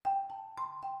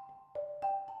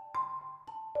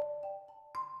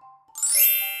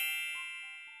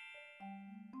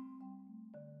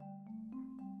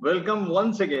Welcome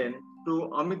once again to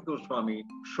Amit Goswami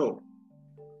show.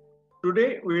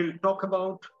 Today we will talk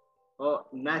about a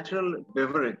natural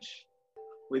beverage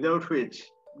without which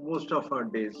most of our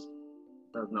days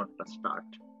does not start.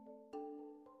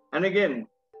 And again,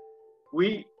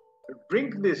 we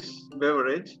drink this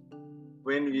beverage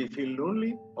when we feel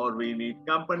lonely or we need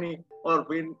company or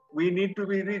when we need to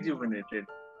be rejuvenated.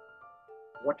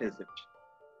 What is it?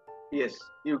 Yes,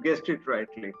 you guessed it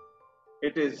rightly.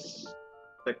 It is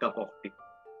the cup of tea.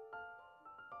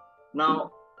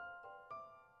 Now,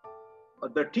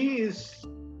 the tea is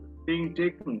being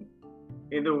taken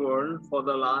in the world for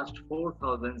the last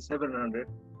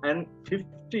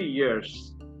 4,750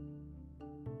 years,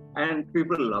 and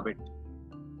people love it.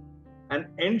 An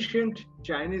ancient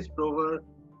Chinese proverb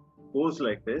goes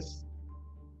like this: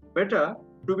 better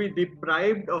to be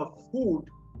deprived of food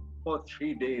for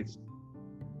 3 days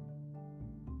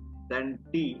than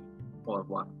tea for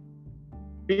one.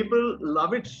 People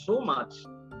love it so much,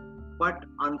 but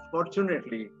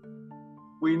unfortunately,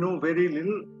 we know very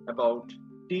little about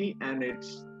tea and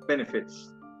its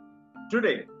benefits.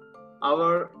 Today,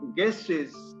 our guest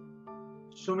is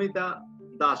SUSMITA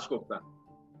GUPTA.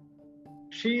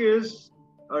 She is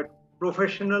a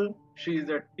professional, she is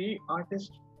a tea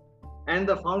artist and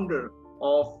the founder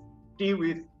of Tea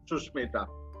with SUSMITA.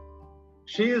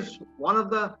 She is one of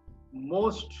the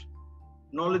most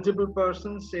knowledgeable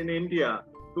persons in India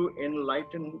to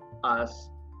enlighten us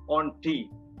on tea.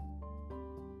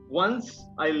 Once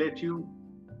I let you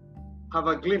have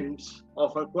a glimpse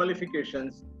of her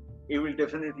qualifications, you will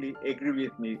definitely agree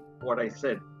with me what I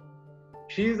said.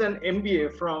 She is an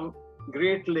MBA from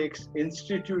Great Lakes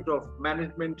Institute of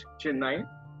Management, Chennai.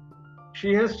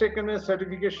 She has taken a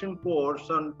certification course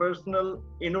on personal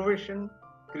innovation,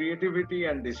 creativity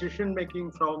and decision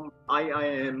making from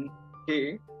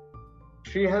IIMK.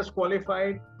 She has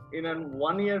qualified in a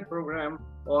 1-year program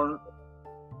on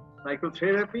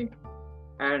psychotherapy,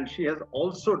 and she has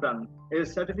also done a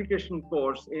certification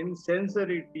course in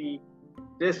sensory tea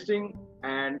testing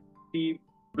and tea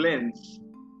blends.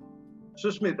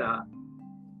 SUSMITA,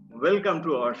 welcome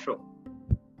to our show.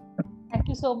 Thank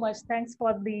you so much. Thanks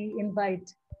for the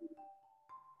invite.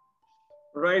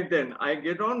 Right then, I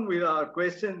get on with our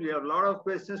questions. We have a lot of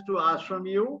questions to ask from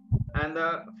you. And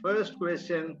the first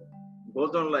question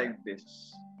goes on like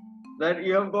this: that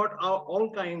you have got all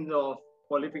kinds of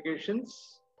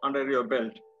qualifications under your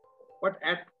belt, but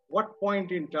at what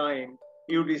point in time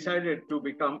you decided to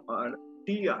become a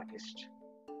tea artist?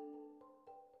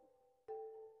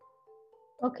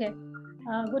 Okay,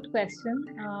 good question.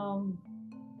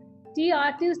 Tea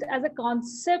artist as a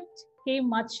concept came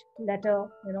much later,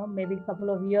 maybe a couple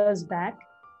of years back.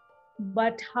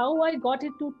 But how I got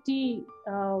into tea,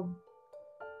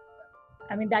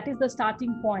 that is the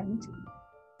starting point.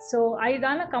 So I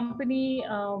run a company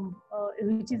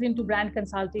which is into brand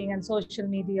consulting and social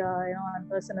media, and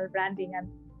personal branding. And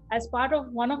as part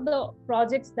of one of the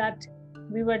projects that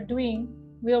we were doing,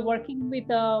 we were working with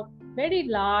a very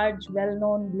large,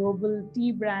 well-known global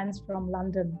tea brands from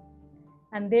London.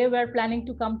 And they were planning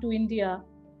to come to India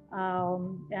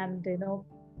and,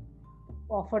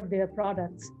 offer their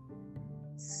products.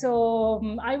 So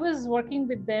I was working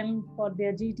with them for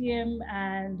their GTM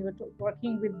and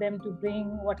working with them to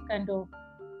bring what kind of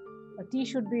tea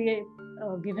should be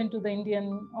given to the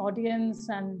Indian audience,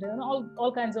 and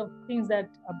all kinds of things that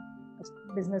a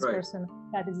business person,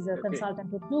 that is a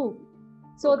consultant, would do.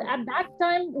 So at that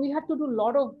time, we had to do a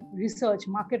lot of research,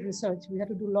 market research. We had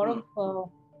to do a lot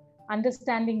of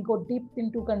understanding, go deep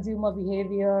into consumer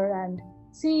behavior and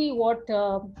see what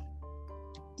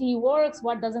tea works,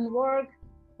 what doesn't work.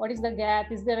 What is the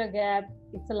gap? Is there a gap?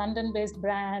 It's a London-based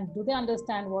brand. Do they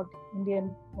understand what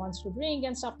Indian wants to drink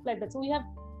and stuff like that? So we have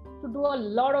to do a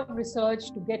lot of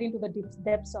research to get into the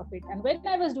depths of it. And when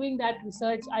I was doing that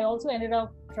research, I also ended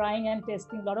up trying and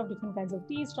testing a lot of different kinds of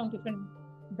teas from different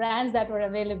brands that were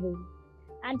available.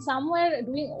 And somewhere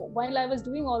while I was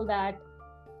doing all that,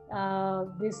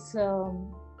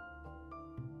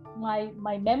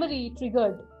 my memory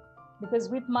triggered, because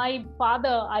with my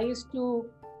father, I used to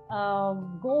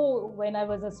go when I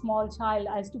was a small child.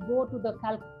 I used to go to the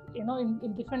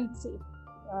in different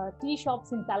tea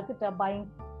shops in Calcutta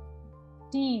buying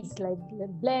teas like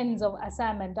blends of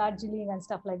Assam and Darjeeling and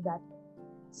stuff like that.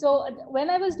 So when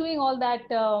I was doing all that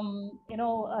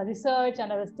research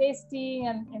and I was tasting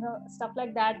and stuff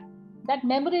like that, that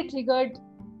memory triggered,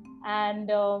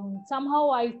 and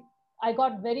somehow I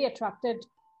got very attracted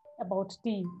about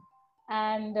tea.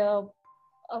 And a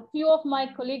few of my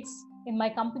colleagues in my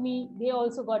company, they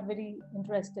also got very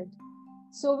interested.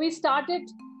 So we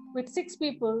started with 6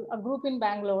 people, a group in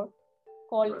Bangalore,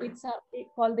 called, Right. it's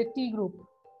called the tea group.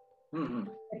 Mm-hmm.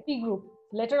 The tea group.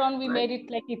 Later on, we Right. made it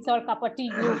like it's our cup of tea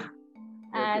group. Okay.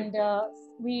 And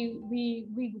we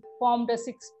formed a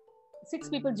six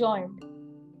people joined.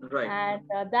 Right. And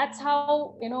that's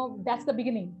how, that's the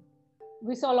beginning.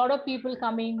 We saw a lot of people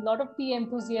coming, a lot of tea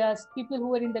enthusiasts, people who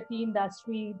were in the tea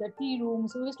industry, the tea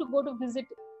rooms. We used to go to visit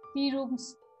tea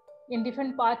rooms in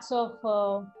different parts of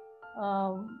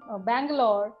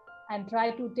Bangalore and try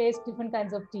to taste different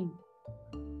kinds of tea.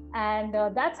 And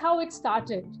that's how it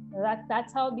started.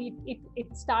 That's how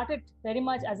it started very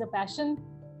much as a passion,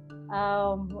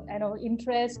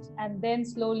 interest, and then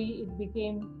slowly it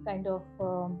became kind of.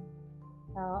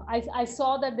 I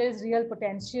saw that there's real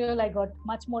potential. I got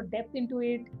much more depth into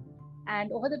it, and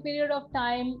over the period of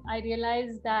time, I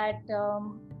realized that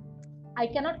I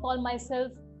cannot call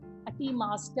myself a tea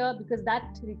master because that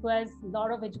requires a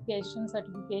lot of education,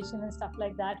 certification, and stuff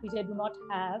like that, which I do not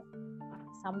have.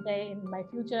 Someday in my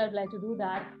future, I'd like to do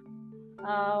that.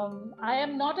 I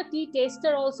am not a tea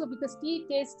taster also, because tea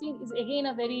tasting is again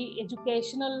a very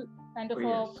educational kind of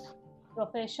a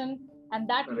profession, and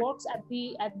that works at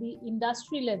the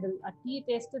industry level. A tea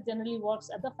taster generally works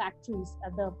at the factories,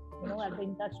 at the at the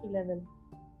industry level.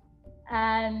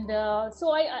 And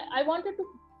so I wanted to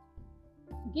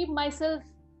give myself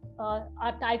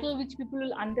a title which people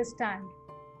will understand.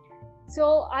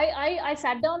 So I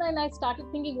sat down and I started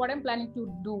thinking what I'm planning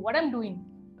to do, what I'm doing.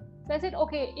 So I said,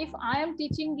 okay, if I am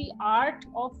teaching the art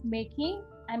of making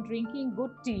and drinking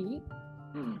good tea,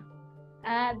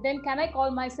 then can I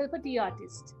call myself a tea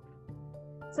artist?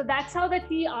 So that's how the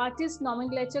tea artist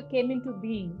nomenclature came into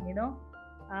being,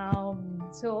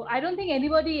 So I don't think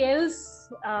anybody else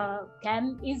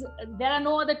there are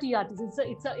no other tea artists.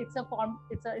 It's a form,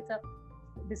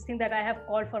 this thing that I have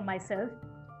called for myself.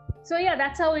 So yeah,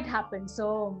 that's how it happened.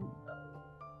 So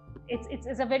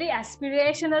it's a very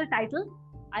aspirational title.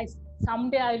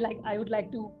 Someday I would like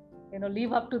to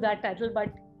live up to that title,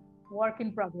 but work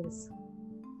in progress.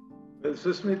 Well,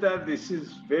 Susmita, this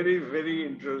is very, very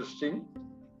interesting,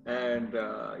 and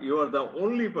you are the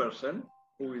only person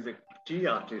who is a tea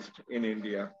artist in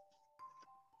India.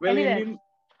 Well, anywhere.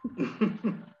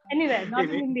 Anywhere, not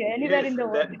in India, anywhere in the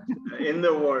world. In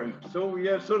the world. So we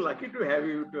are so lucky to have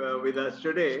you with us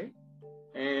today.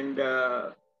 And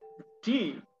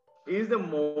tea is the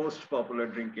most popular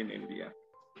drink in India.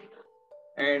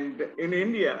 And in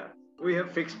India, we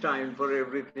have fixed time for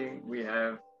everything. We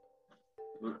have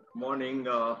morning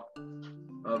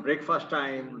breakfast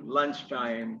time, lunch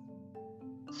time,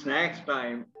 snacks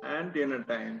time, and dinner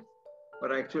time.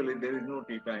 But actually, there is no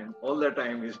tea time. All the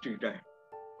time is tea time.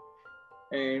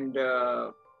 And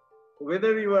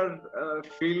whether you are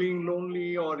feeling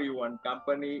lonely or you want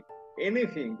company,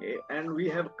 anything, and we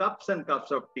have cups and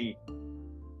cups of tea.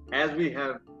 As we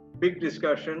have big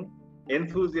discussion,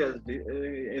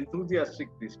 enthusiastic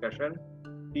discussion,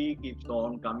 tea keeps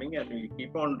on coming and we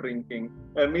keep on drinking.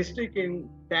 A mystic in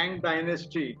Tang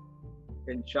Dynasty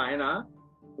in China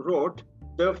wrote,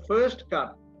 "The first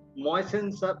cup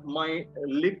moistens up my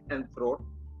lip and throat.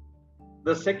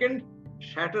 The second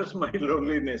shatters my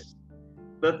loneliness.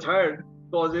 The third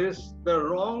causes the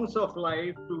wrongs of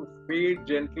life to fade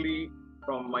gently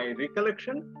from my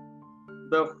recollection.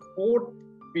 The fourth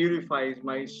purifies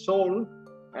my soul,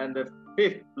 and the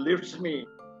fifth lifts me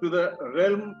to the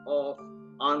realm of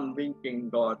unwinking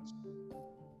gods."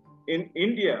 In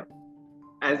India,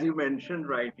 as you mentioned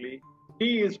rightly,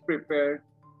 tea is prepared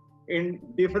in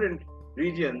different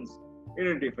regions in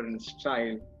a different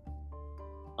style.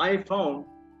 I found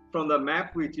from the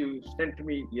map which you sent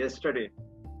me yesterday,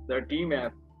 the tea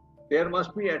map, there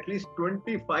must be at least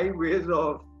 25 ways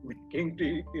of making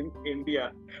tea in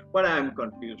India, but I am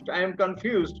confused. I am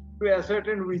confused to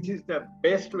ascertain which is the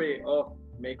best way of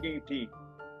making tea.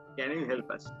 Can you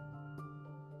help us?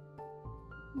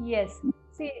 Yes.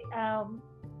 See,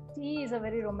 tea is a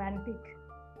very romantic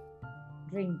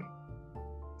drink.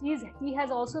 Tea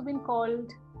has also been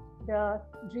called the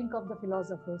drink of the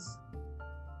philosophers.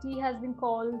 Tea has been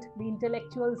called the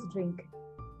intellectual's drink.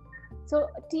 So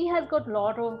tea has got a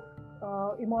lot of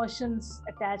emotions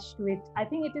attached to it. I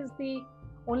think it is the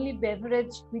only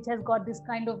beverage which has got this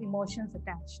kind of emotions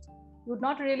attached. You would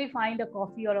not really find a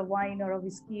coffee or a wine or a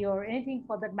whiskey or anything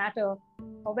for that matter,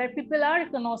 where people are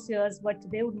connoisseurs, but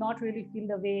they would not really feel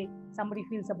the way somebody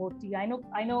feels about tea. I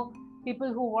know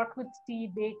people who work with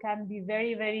tea, they can be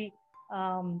very, very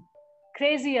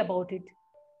crazy about it,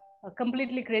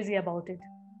 completely crazy about it.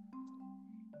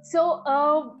 So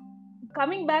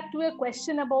coming back to a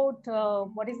question about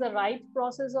what is the right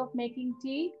process of making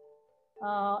tea,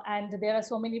 and there are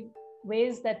so many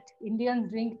ways that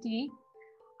Indians drink tea.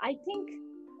 I think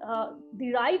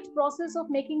the right process of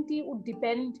making tea would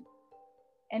depend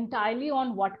entirely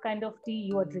on what kind of tea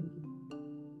you are drinking.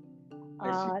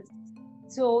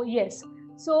 So yes.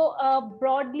 So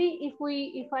broadly,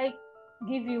 if I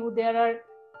give you, there are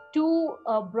two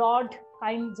broad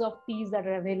kinds of teas that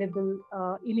are available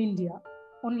in India.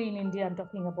 Only in India, I'm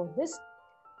talking about this.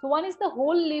 So one is the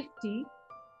whole leaf tea,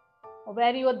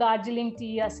 where your Darjeeling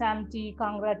tea, Assam tea,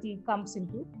 Kangra tea comes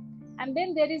into. And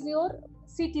then there is your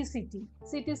CTC tea.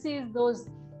 CTC is those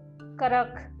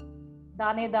karak,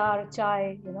 danedar,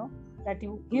 chai, that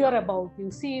you hear about.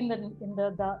 You see in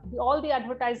the all the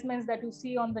advertisements that you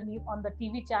see on the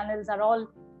TV channels are all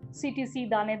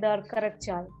CTC, danedar, karak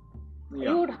chai.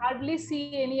 Yeah. You would hardly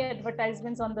see any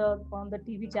advertisements on the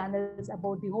TV channels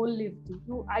about the whole leaf tea.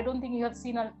 I don't think you have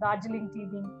seen a Darjeeling tea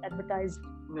being advertised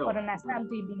or an Assam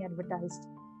tea being advertised.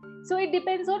 So it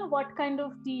depends on what kind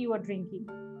of tea you are drinking.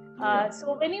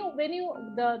 So when you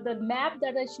the map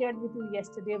that I shared with you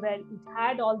yesterday, where it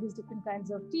had all these different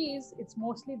kinds of teas, it's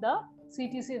mostly the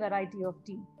CTC variety of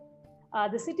tea.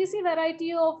 The CTC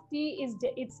variety of tea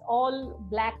it's all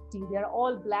black tea. They are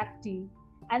all black tea.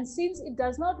 And since it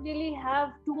does not really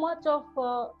have too much of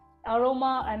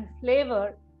aroma and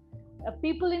flavor,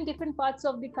 people in different parts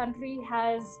of the country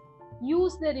has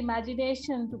used their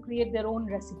imagination to create their own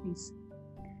recipes.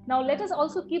 Now, let us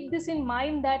also keep this in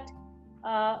mind that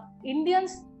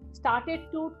Indians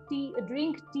started to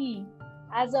drink tea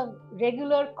as a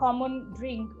regular common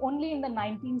drink only in the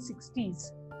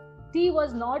 1960s. Tea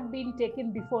was not being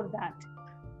taken before that,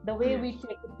 the way we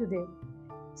take it today.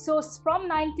 So from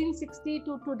 1960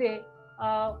 to today,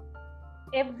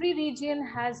 every region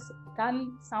has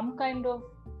done some kind of,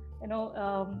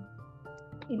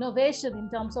 innovation in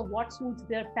terms of what suits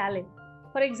their palate.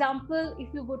 For example,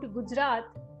 if you go to Gujarat,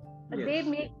 they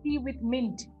make tea with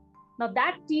mint. Now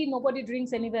that tea nobody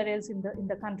drinks anywhere else in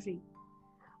the country.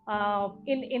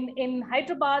 In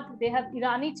Hyderabad, they have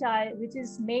Irani chai, which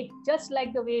is made just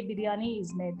like the way biryani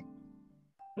is made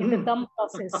in the dum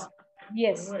process.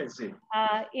 Yes. Oh, I see.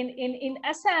 In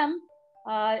Assam,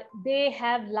 they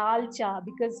have lal cha,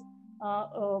 because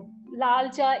lal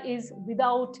cha is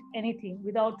without anything,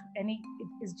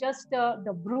 it's just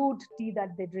the brewed tea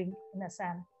that they drink in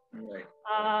Assam. Right.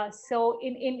 So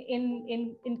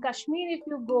in Kashmir, if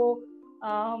you go,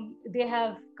 they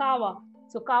have kawa.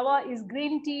 So kawa is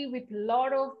green tea with a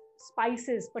lot of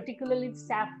spices, particularly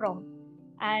saffron.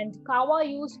 And kawa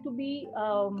used to be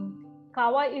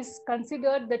kawa is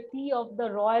considered the tea of the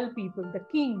royal people, the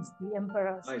kings, the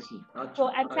emperors. I see. So,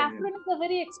 and saffron is a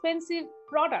very expensive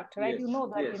product, right? Yes, you know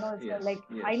that, yes,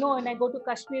 I know when I go to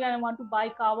Kashmir and I want to buy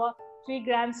kawa, 3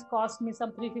 grams cost me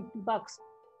some $350.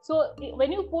 So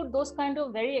when you put those kind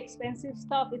of very expensive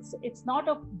stuff, it's not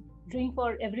a drink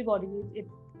for everybody. It's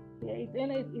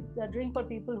a drink for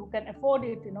people who can afford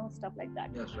it, stuff like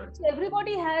that. That's right. So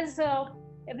everybody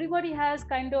has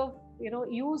kind of,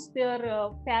 used their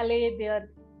palate, their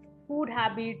food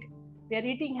habit, their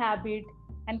eating habit,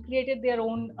 and created their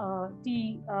own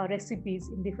tea recipes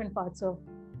in different parts of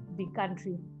the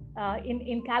country.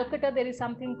 In Calcutta, there is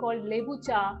something called lebu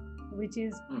cha, which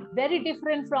is very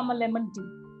different from a lemon tea.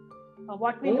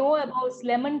 What we know about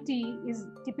lemon tea is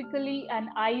typically an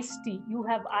iced tea. You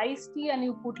have iced tea and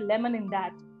you put lemon in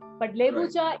that. But lebu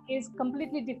cha is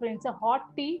completely different. It's a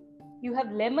hot tea. You have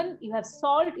lemon, you have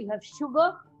salt, you have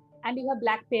sugar, and you have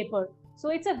black pepper. So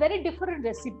it's a very different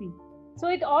recipe. So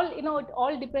it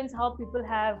all depends how people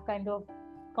have kind of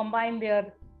combined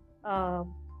their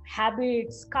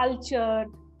habits, culture,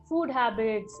 food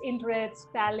habits, interests,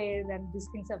 palates, and these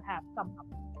things have come up.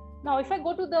 Now, if I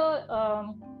go to the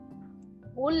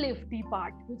whole leaf tea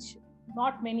part, which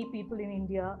not many people in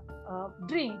India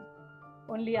drink,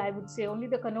 I would say only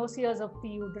the connoisseurs of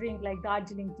tea who drink, like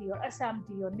Darjeeling tea or Assam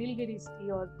tea or Nilgiris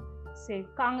tea or say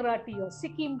Kangra tea or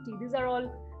Sikkim tea. These are all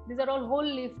whole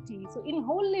leaf tea. So in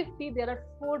whole leaf tea, there are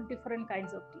 4 different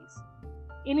kinds of teas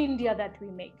in India that we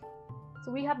make.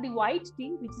 So we have the white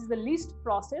tea, which is the least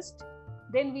processed.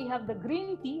 Then we have the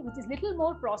green tea, which is little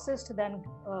more processed than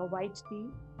white tea.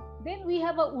 Then we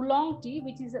have a oolong tea,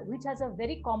 which has a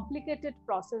very complicated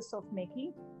process of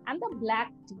making, and the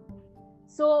black tea.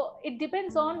 So it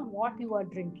depends on what you are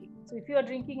drinking. So if you are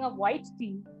drinking a white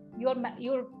tea,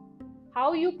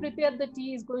 how you prepare the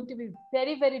tea is going to be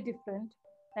very, very different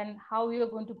than how you are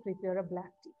going to prepare a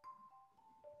black tea.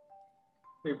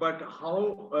 But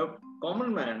how a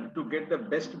common man, to get the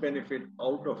best benefit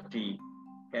out of tea,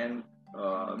 can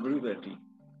brew the tea?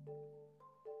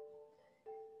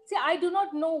 See, I do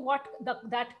not know what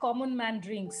that common man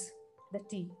drinks, the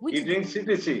tea. He drinks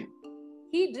CTC.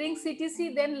 He drinks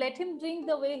CTC, then let him drink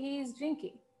the way he is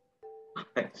drinking.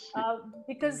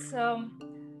 Because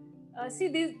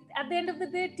See, at the end of the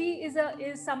day, tea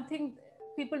is something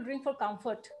people drink for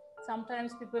comfort.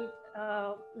 Sometimes people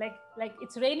like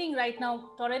it's raining right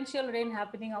now, torrential rain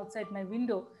happening outside my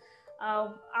window.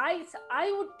 I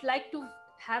would like to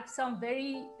have some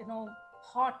very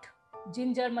hot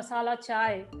ginger masala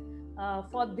chai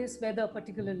for this weather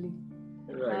particularly.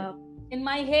 Right. In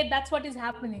my head, that's what is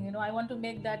happening. I want to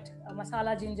make that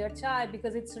masala ginger chai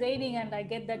because it's raining and I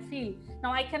get that feel.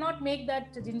 Now I cannot make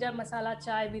that ginger masala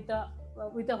chai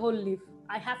with a whole leaf.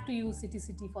 I have to use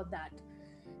city for that.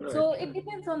 Right. So it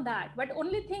depends on that. But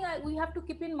only thing we have to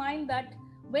keep in mind that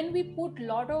when we put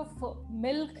lot of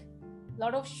milk,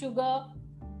 lot of sugar,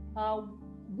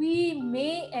 we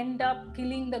may end up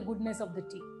killing the goodness of the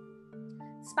tea.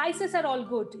 Spices are all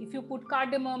good. If you put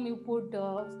cardamom, you put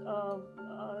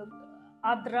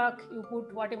adrak, you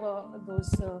put whatever those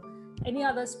any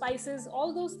other spices,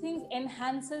 all those things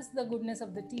enhances the goodness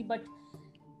of the tea. But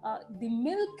the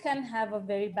milk can have a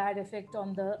very bad effect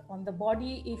on the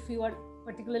body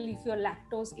particularly if you are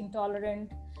lactose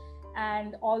intolerant,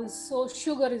 and also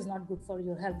sugar is not good for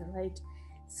your health, right?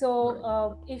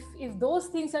 So if those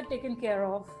things are taken care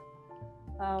of,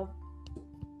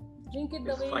 drink it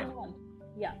the way you want.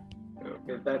 Yeah.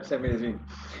 Okay, that's amazing.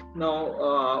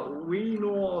 Now, we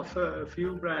know of a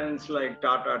few brands like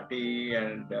Tata Tea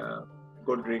and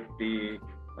Godrej Tea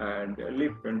and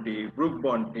Lipton Tea, Brook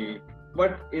Bond Tea.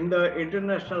 But in the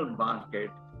international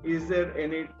market, is there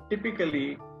any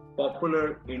typically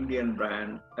popular Indian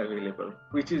brand available?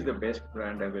 Which is the best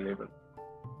brand available?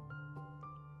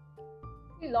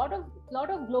 A lot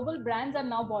of global brands are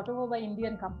now bought over by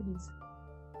Indian companies.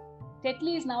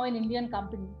 Tetley is now an Indian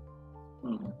company.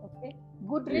 Okay,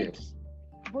 Godrej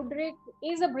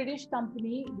is a British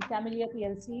company, the Camellia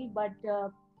PLC, but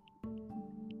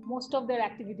most of their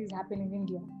activities happen in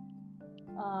India.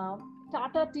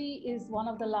 Tata Tea is one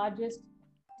of the largest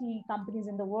tea companies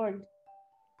in the world.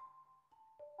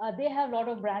 They have a lot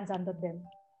of brands under them.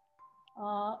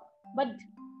 But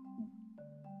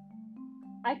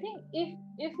I think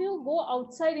if you go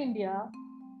outside India,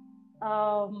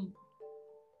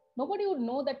 nobody would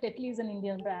know that Tetley is an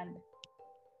Indian brand.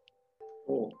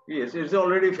 Oh, yes, it's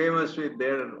already famous with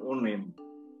their own name.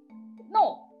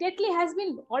 No, Tetley has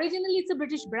been, originally it's a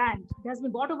British brand. It has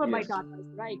been bought over by Tata,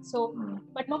 right? So,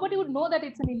 but nobody would know that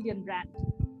it's an Indian brand.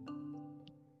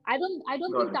 I don't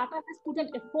think Tata has put an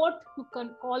effort to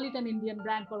call it an Indian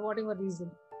brand for whatever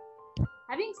reason.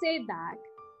 Having said that,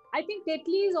 I think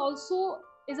Tetley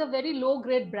is a very low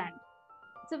grade brand.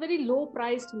 It's a very low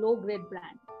priced, low grade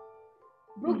brand.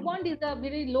 Brook Bond is a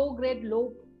very low grade,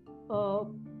 low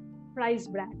price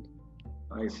brand.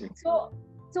 I see. So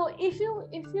if you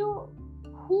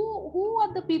who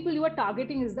are the people you are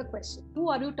targeting is the question. Who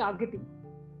are you targeting?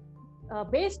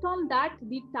 Based on that,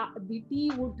 the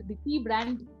tea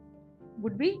brand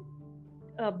would be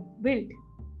built.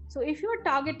 So if you are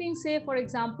targeting, say for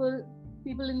example,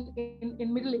 people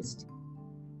in Middle East,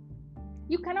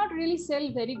 you cannot really sell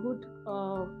very good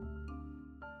whole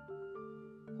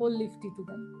leaf tea to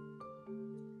them.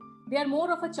 They are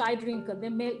more of a chai drinker.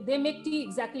 They make tea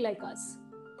exactly like us.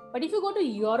 But if you go to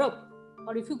Europe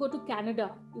or if you go to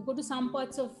Canada, you go to some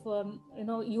parts of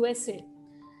USA,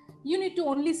 you need to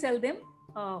only sell them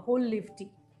whole leaf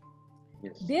tea.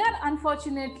 Yes. There,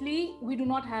 unfortunately, we do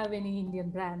not have any Indian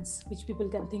brands which people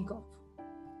can think of.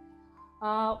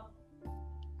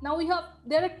 Now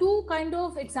there are two kind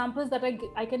of examples that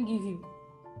I can give you.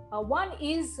 One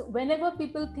is whenever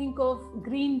people think of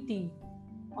green tea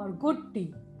or good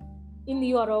tea in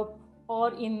Europe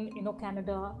or in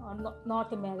Canada or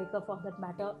North America for that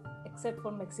matter, except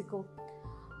for Mexico,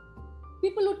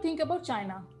 people would think about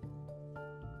China.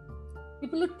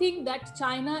 People would think that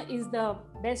China is the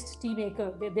best tea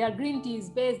maker. Their green tea is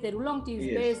best, their oolong tea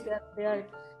is best,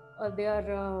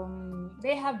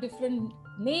 they have different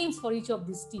names for each of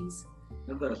these teas.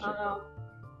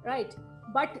 Right.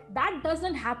 But that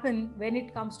doesn't happen when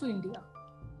it comes to India.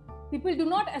 People do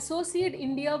not associate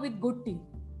India with good tea,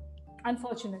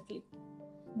 unfortunately.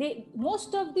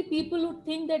 Most of the people would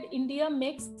think that India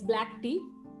makes black tea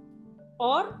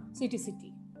or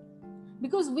CTC,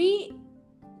 because we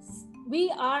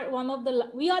are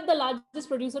the largest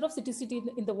producer of CTC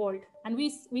in the world, and we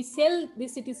sell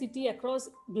this CTC across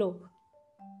globe.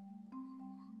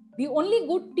 The only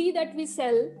good tea that we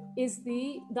sell is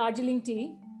the Darjeeling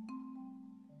tea,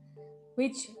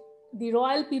 which the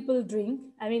royal people drink.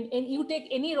 I mean, and you take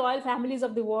any royal families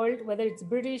of the world, whether it's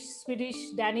British, Swedish,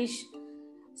 Danish,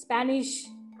 Spanish,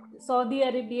 Saudi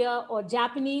Arabia, or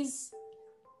Japanese,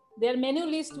 their menu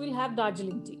list will have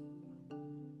Darjeeling tea.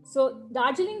 So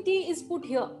Darjeeling tea is put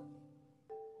here.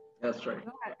 That's right.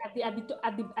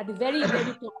 At the very,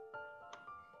 very top.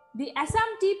 The Assam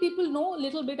tea, people know a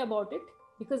little bit about it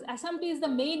because Assam tea is the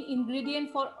main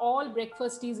ingredient for all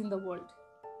breakfast teas in the world.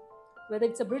 Whether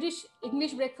it's a British,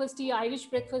 English breakfast tea, Irish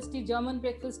breakfast tea, German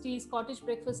breakfast tea, Scottish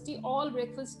breakfast tea, all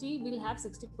breakfast tea will have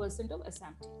 60% of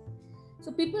Assam tea.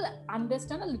 So people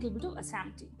understand a little bit of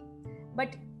Assam tea.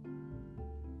 But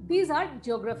these are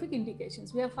geographic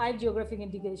indications. We have 5 geographic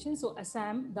indications. So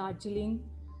Assam, Darjeeling,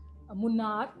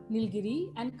 Munnar,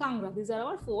 Nilgiri, and Kangra. These are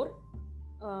our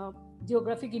 4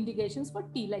 geographic indications for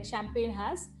tea. Like Champagne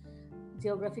has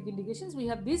geographic indications. We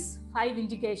have these 5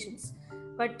 indications.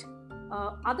 But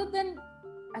other than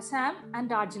Assam and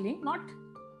Darjeeling,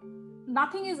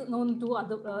 nothing is known to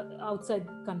other outside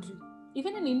country.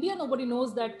 Even in India, nobody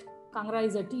knows that Kangra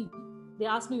is a tea. They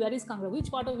ask me, where is Kangra?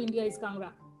 Which part of India is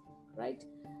Kangra? Right?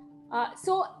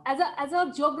 So as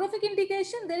a geographic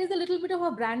indication, there is a little bit of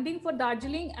a branding for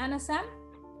Darjeeling and Assam.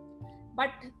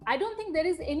 But I don't think there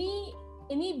is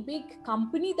any big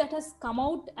company that has come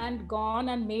out and gone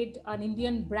and made an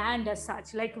Indian brand as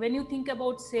such. Like when you think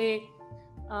about, say,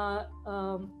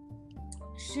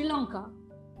 Sri Lanka,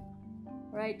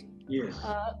 right? Yes.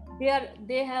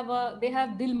 They have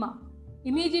Dilma.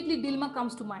 Immediately Dilma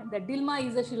comes to mind. That Dilma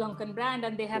is a Sri Lankan brand,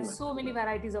 and they have so many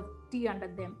varieties of tea under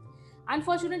them.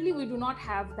 Unfortunately, we do not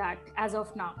have that as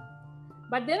of now.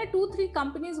 But there are 2-3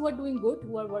 companies who are doing good,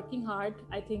 who are working hard.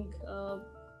 I think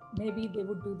maybe they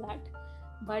would do that.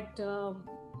 But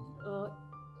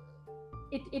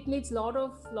it needs a lot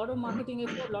of marketing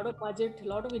effort, a lot of budget, a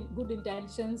lot of good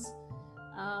intentions.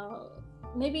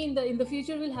 Maybe in the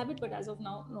future we'll have it, but as of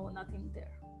now, no, nothing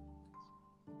there.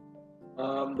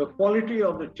 The quality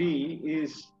of the tea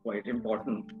is quite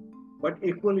important, but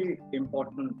equally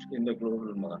important in the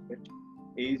global market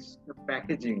is the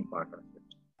packaging part of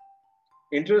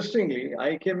it. Interestingly,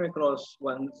 I came across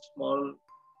one small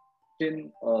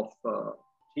tin of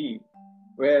tea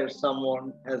where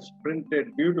someone has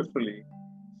printed beautifully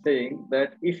saying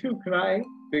that if you cry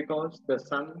because the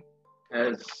sun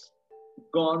has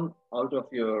gone out of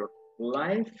your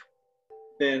life,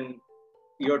 then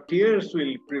your tears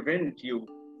will prevent you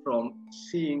from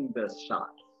seeing the stars.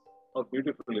 How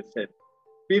beautifully said.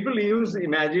 People use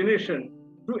imagination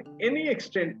to any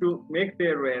extent to make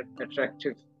their wear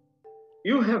attractive.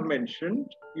 You have mentioned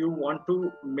you want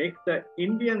to make the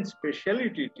Indian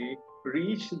specialty tea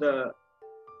reach the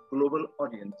global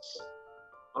audience.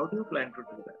 How do you plan to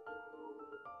do that?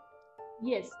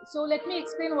 Yes. So let me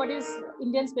explain what is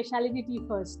Indian specialty tea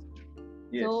first.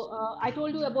 Yes. So I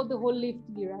told you about the whole leaf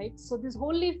tea, right? So this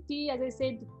whole leaf tea, as I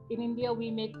said, in India we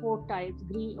make 4 types: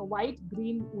 white,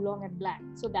 green, oolong, and black.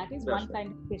 So that is one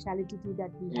kind of specialty tea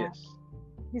that we have. Yes.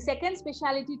 The second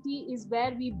specialty tea is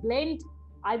where we blend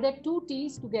either 2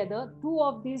 teas together, 2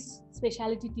 of these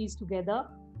specialty teas together.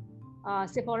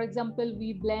 Say for example,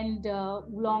 we blend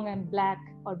oolong and black,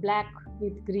 or black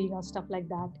with green, or stuff like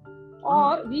that.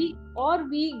 Or we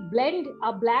blend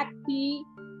a black tea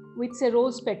with, say,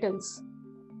 rose petals.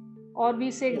 Or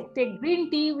we say take green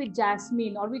tea with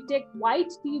jasmine, or we take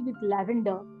white tea with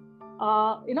lavender.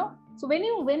 So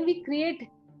when we create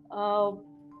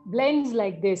blends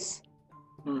like this,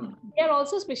 they are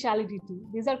also specialty tea.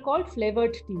 These are called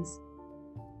flavored teas.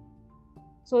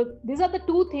 So these are the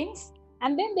 2 things.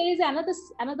 And then there is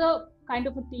another kind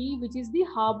of a tea, which is the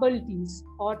herbal teas,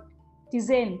 or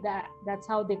tisane. That's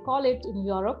how they call it in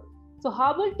Europe. So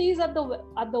herbal teas are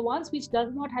the ones which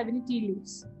does not have any tea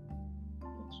leaves.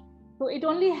 So it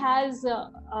only has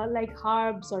like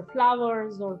herbs or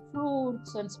flowers or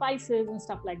fruits and spices and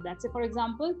stuff like that. So for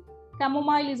example,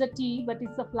 chamomile is a tea, but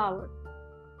it's a flower.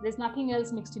 There's nothing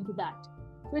else mixed into that.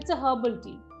 So it's a herbal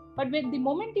tea. But the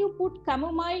moment you put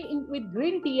chamomile in with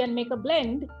green tea and make a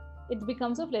blend, it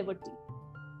becomes a flavored tea.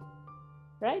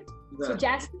 Right?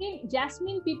 Exactly. So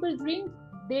jasmine people drink,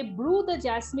 they brew the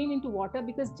jasmine into water,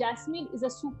 because jasmine is a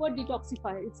super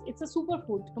detoxifier. It's a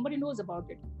superfood. Nobody knows about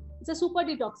it. It's a super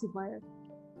detoxifier.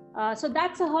 So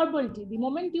that's a herbal tea. The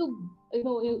moment you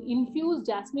infuse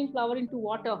jasmine flower into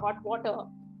water, hot water,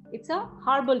 it's a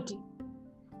herbal tea.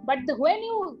 But when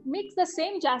you mix the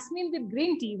same jasmine with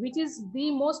green tea, which is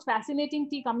the most fascinating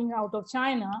tea coming out of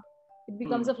China, it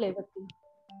becomes a flavored tea.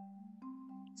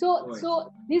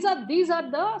 So these are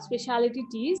the specialty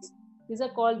teas. These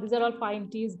are all fine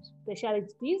teas,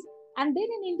 specialty teas. And then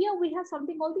in India, we have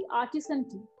something called the artisan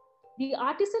tea. The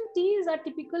artisan teas are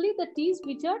typically the teas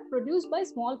which are produced by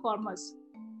small farmers.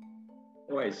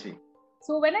 Oh, I see.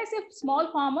 So when I say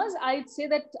small farmers, I'd say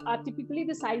that typically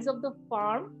the size of the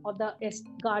farm or the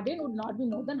garden would not be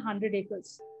more than 100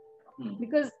 acres.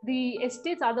 Because the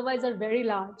estates otherwise are very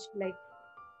large, like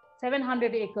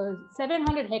 700 acres,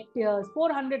 700 hectares,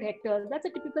 400 hectares. That's a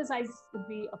typical size would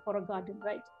be for a garden,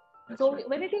 right? So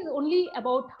when it is only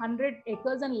about 100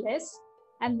 acres and less,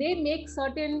 and they make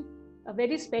certain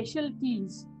very special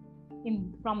teas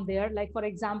from there. Like for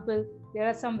example, there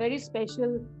are some very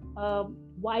special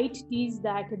white teas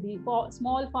that the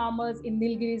small farmers in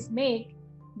Nilgiris make.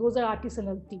 Those are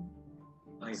artisanal tea.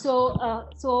 Nice.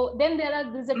 So then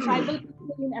there's a tribal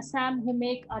people in Assam who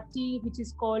make a tea which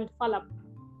is called falap.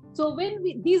 So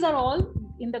these are all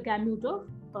in the gamut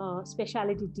of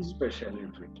specialty tea. Specialty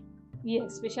tea.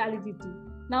 Yes, specialty tea.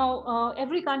 Now,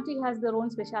 every country has their own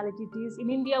specialty teas.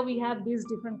 In India, we have these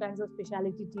different kinds of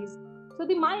specialty teas. So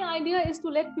my idea is to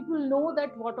let people know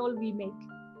that what all we make.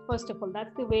 First of all,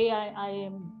 that's the way I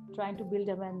am trying to build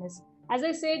awareness. As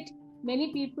I said,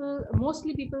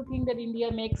 mostly people think that India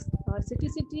makes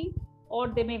city, or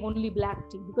they make only black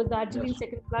tea, because the Darjeeling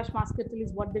second flush muscatel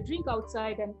is what they drink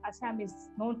outside, and Assam is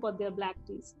known for their black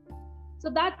teas. So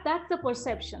that's the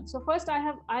perception. So first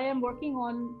I am working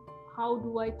on how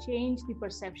do I change the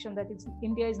perception that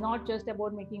India is not just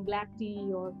about making black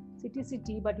tea or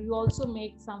city, but we also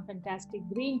make some fantastic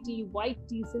green tea, white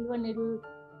tea, silver needle,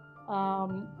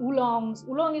 oolongs.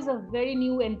 Oolong is a very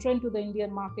new entrant to the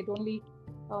Indian market. Only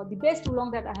the best oolong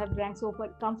that I have drank so far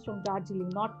comes from Darjeeling,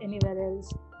 not anywhere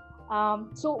else.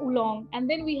 So oolong, and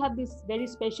then we have this very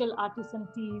special artisan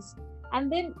teas, and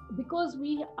then because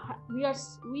we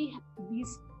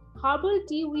these herbal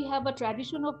tea, we have a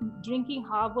tradition of drinking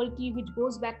herbal tea which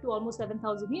goes back to almost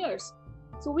 7,000 years.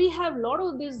 So we have a lot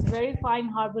of these very fine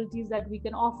herbal teas that we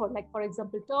can offer, like for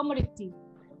example turmeric tea.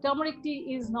 Turmeric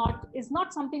tea is not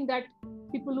something that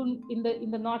people in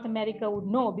the North America would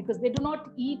know, because they do not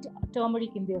eat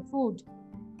turmeric in their food,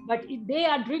 but they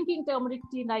are drinking turmeric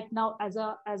tea right now as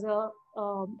a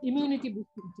immunity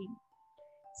boosting tea.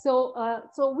 So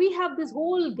we have this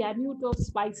whole gamut of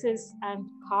spices and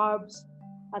herbs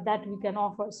that we can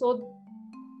offer. So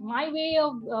my way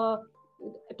of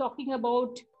talking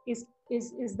about is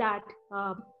that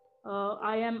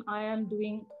I am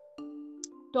doing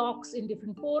talks in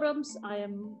different forums. I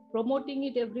am promoting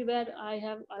it everywhere. I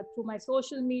have through my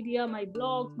social media, my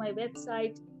blogs, my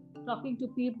website, talking to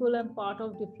people. I'm part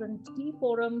of different tea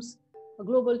forums,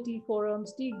 global tea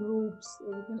forums, tea groups.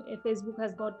 Facebook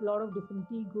has got a lot of different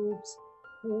tea groups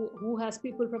who has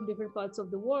people from different parts of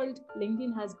the world.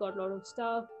 LinkedIn has got a lot of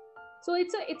stuff. So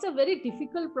it's a very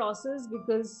difficult process,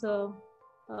 because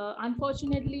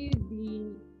unfortunately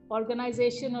the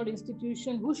organization or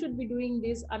institution who should be doing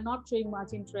this are not showing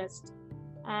much interest,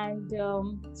 and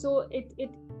so it's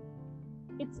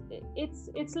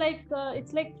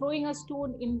like throwing a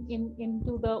stone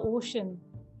into the ocean,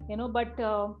 But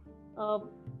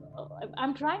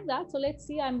I'm trying that. So let's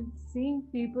see. I'm seeing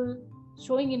people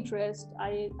showing interest.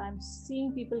 I'm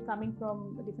seeing people coming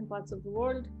from different parts of the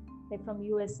world, like from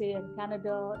USA and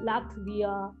Canada,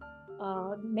 Latvia,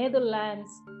 Netherlands,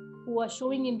 who are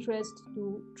showing interest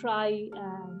to try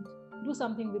and do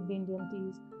something with the Indian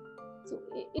teas. So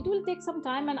it will take some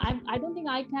time, and I don't think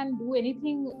I can do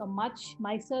anything much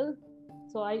myself.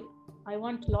 So I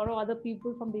want a lot of other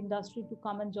people from the industry to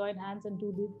come and join hands and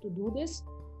do this.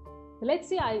 Let's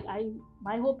see.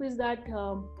 My hope is that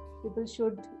people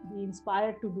should be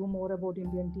inspired to do more about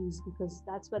Indian teas, because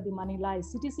that's where the money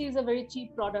lies. CTC is a very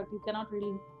cheap product. You cannot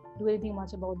really do anything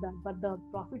much about that. But the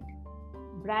profit,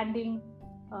 branding,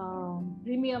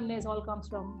 premiumness all comes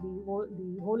from the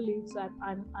whole leaf. So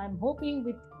I'm hoping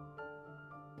with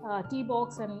Tea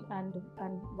Box and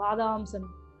Badams and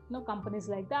companies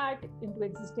like that into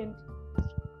existence,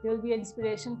 there will be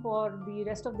inspiration for the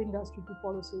rest of the industry to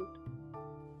follow suit.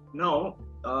 Now,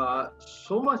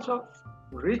 so much of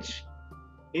rich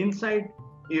insight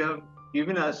you have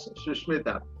given us,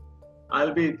 Susmita.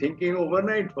 I'll be thinking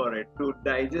overnight for it to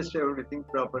digest everything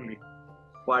properly.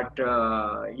 But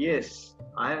yes,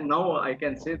 I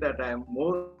can say that I am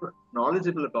more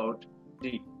knowledgeable about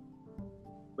tea.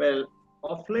 Well,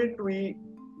 of late we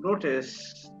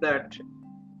notice that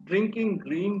drinking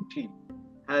green tea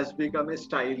has become a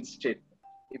style statement.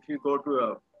 If you go to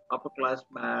a upper class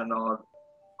man or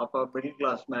upper middle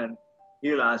class man,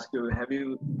 he'll ask you,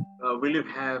 will you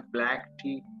have black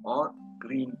tea or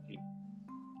green tea?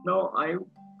 Now, I do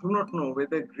not know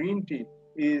whether green tea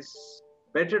is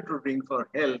better to drink for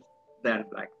health than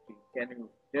black tea. Can you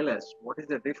tell us what is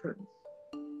the difference?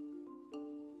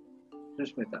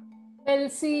 Susmita. Well,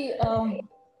 see,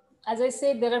 as I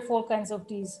said, there are 4 kinds of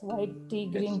teas: white tea,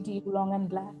 green tea, oolong, and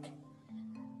black.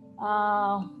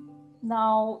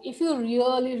 Now, if you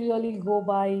really go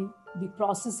by the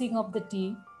processing of the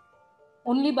tea,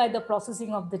 only by the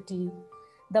processing of the tea,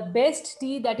 the best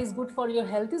tea that is good for your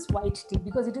health is white tea,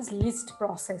 because it is least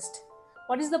processed.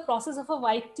 What is the process of a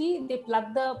white tea? They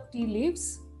pluck the tea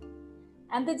leaves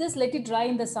and they just let it dry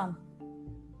in the sun.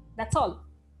 That's all.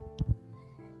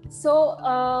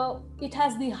 So it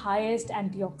has the highest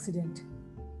antioxidant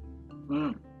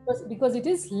because it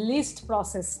is least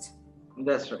processed.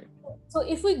 That's right. So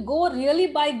if we go really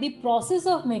by the process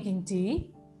of making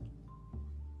tea,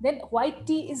 then white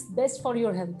tea is best for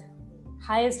your health,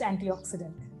 highest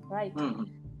antioxidant, right?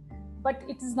 But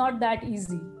it is not that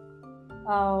easy.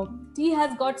 Tea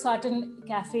has got certain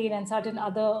caffeine and certain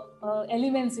other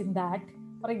elements in that.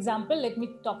 For example, let me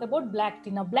talk about black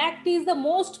tea. Now, black tea is the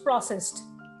most processed.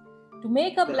 To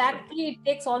make a black tea, it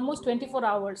takes almost 24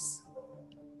 hours.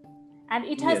 And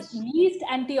it has least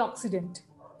antioxidant.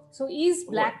 So is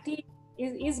black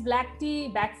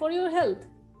tea bad for your health?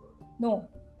 No.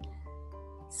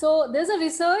 So there's a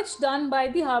research done by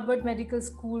the Harvard Medical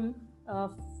School a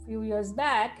few years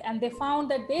back, and they found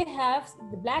that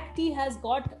the black tea has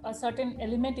got a certain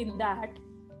element in that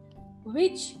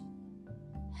which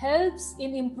helps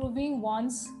in improving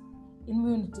one's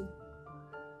immunity.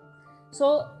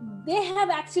 So they have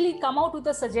actually come out with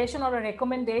a suggestion or a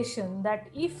recommendation that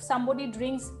if somebody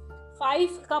drinks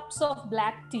 5 cups of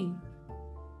black tea,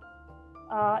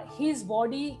 his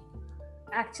body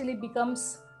actually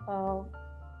becomes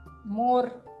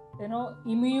more,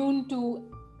 immune to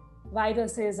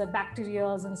viruses and bacteria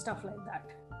and stuff like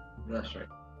that. That's right.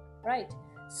 Right.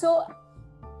 So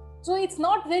it's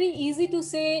not very easy to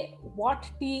say what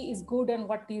tea is good and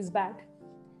what tea is bad.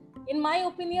 In my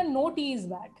opinion, no tea is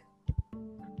bad.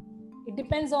 It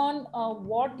depends on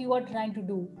what you are trying to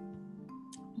do.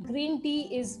 Green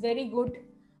tea is very good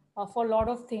for a lot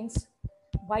of things.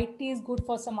 White tea is good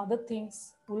for some other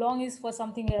things. Oolong is for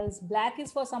something else. Black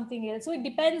is for something else. So it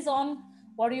depends on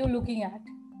what you're looking at,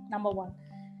 number one.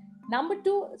 Number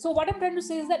two, so what I'm trying to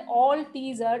say is that all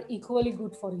teas are equally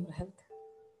good for your health.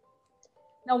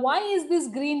 Now, why is this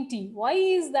green tea? Why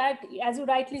is that, as you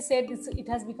rightly said, it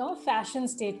has become a fashion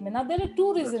statement? Now, there are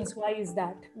 2 reasons why is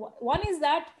that. One is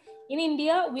that in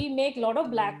India, we make a lot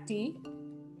of black tea.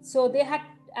 So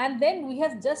and then we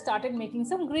have just started making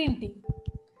some green tea.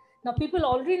 Now, people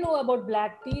already know about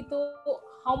black tea. So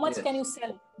how much can you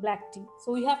sell black tea?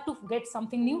 So we have to get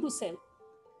something new to sell.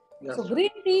 So green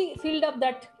tea filled up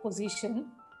that position,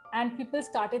 and people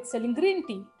started selling green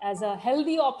tea as a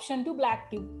healthy option to black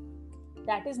tea.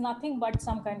 That is nothing but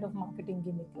some kind of marketing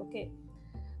gimmick. Okay.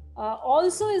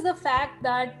 Also is the fact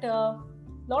that a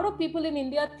lot of people in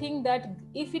India think that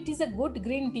if it is a good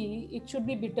green tea, it should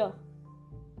be bitter,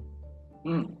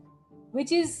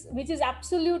 which is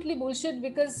absolutely bullshit,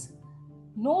 because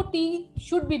no tea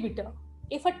should be bitter.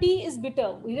 If a tea is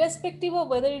bitter, irrespective of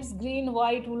whether it's green,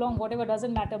 white, oolong, whatever,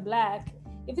 doesn't matter, black,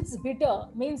 if it's bitter,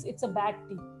 means it's a bad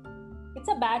tea. It's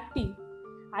a bad tea.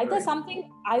 Either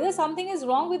something is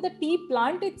wrong with the tea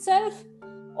plant itself,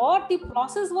 or the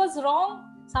process was wrong,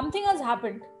 something has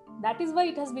happened. That is why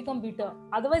it has become bitter.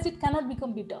 Otherwise, it cannot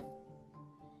become bitter.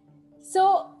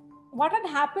 So what had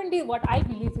happened is, what I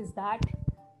believe is that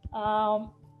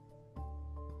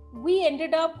we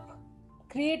ended up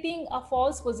creating a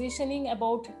false positioning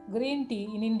about green tea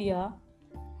in India,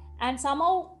 and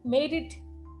somehow made it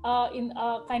in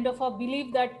a kind of a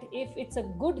belief that if it's a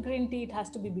good green tea, it has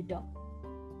to be bitter.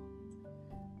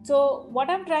 So what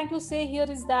I'm trying to say here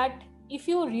is that if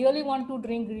you really want to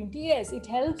drink green tea, yes, it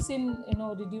helps in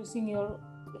reducing your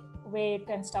weight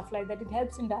and stuff like that. It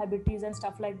helps in diabetes and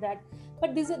stuff like that.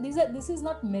 But this is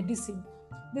not medicine.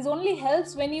 This only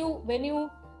helps when you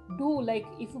do, like,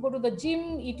 if you go to the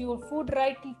gym, eat your food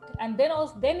right, and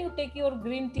then you take your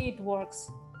green tea, it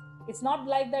works. It's not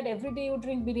like that every day you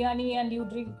drink biryani and you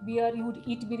drink beer, you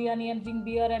eat biryani and drink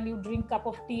beer, and you drink cup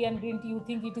of tea and green tea, you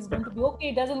think it is going to be okay.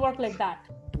 It doesn't work like that.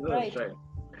 Right.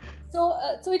 So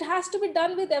it has to be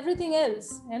done with everything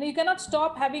else, and you cannot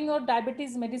stop having your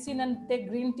diabetes medicine and take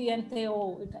green tea and say,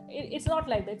 it's not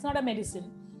like that. It's not a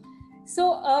medicine.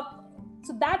 So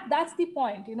that's the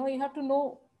point. You have to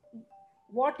know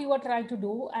what you are trying to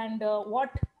do, and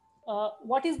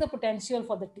what is the potential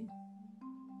for the tea.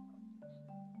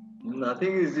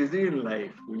 Nothing is easy in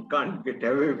life. We can't get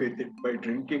away with it by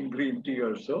drinking green tea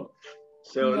or so.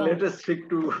 So let us stick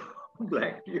to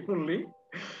black tea only.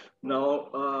 Now,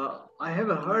 I have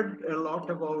heard a lot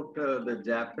about the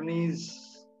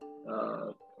Japanese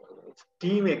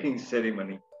tea making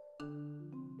ceremony.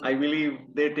 I believe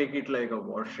they take it like a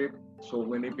worship. So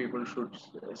many people should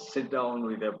sit down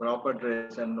with a proper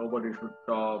dress, and nobody should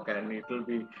talk, and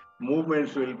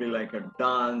movements will be like a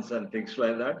dance and things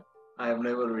like that. I have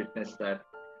never witnessed that.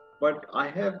 But I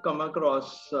have come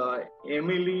across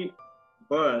Emily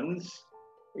Burns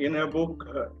in her book,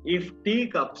 If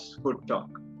Teacups Could Talk.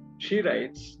 She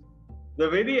writes, The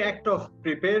very act of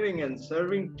preparing and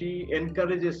serving tea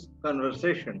encourages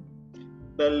conversation.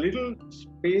 The little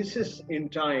spaces in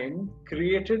time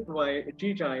created by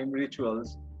tea time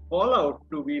rituals fall out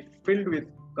to be filled with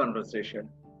conversation.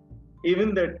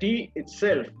 Even the tea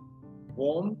itself,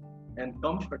 warm and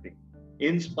comforting,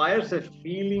 inspires a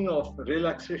feeling of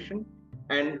relaxation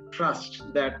and trust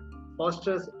that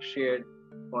fosters shared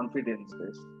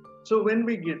confidences. So when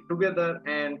we get together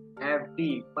and have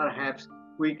tea, perhaps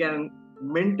we can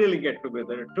mentally get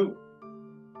together too.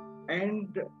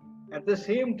 And at the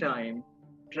same time,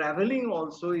 traveling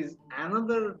also is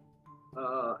another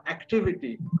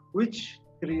activity which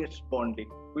creates bonding.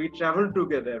 We travel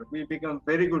together, we become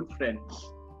very good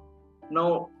friends.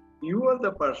 Now, you are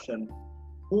the person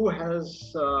who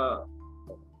has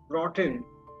brought in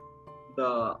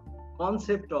the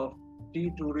concept of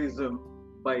tea tourism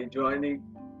by joining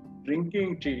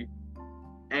drinking tea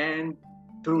and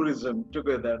tourism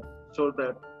together so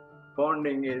that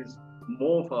bonding is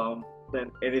more firm than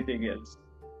anything else.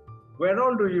 Where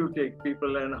all do you take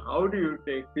people and how do you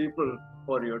take people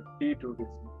for your tea tourism?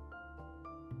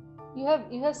 You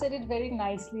have said it very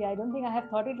nicely. I don't think I have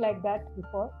thought it like that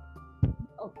before.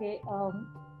 Okay.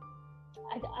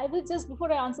 I will just,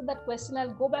 before I answer that question,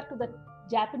 I'll go back to the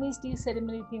Japanese tea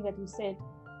ceremony thing that you said.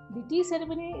 The tea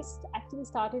ceremony is actually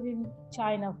started in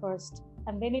China first,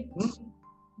 and then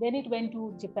it went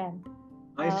to Japan.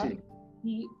 I see.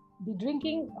 The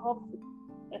drinking of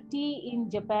tea in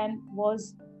Japan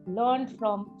was learned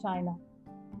from China.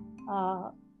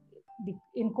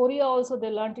 In Korea also they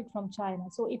learned it from China.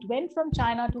 So it went from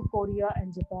China to Korea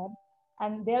and Japan.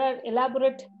 And there are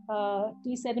elaborate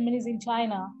tea ceremonies in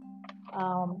China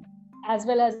as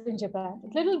well as in Japan.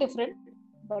 It's a little different,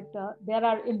 but there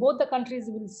are, in both the countries,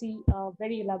 you will see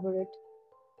very elaborate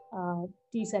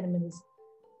tea ceremonies.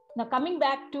 Now coming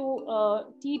back to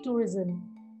tea tourism.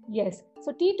 Yes,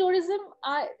 so tea tourism,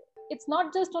 it's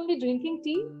not just only drinking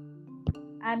tea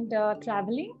and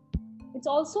traveling. It's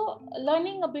also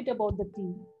learning a bit about the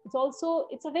tea.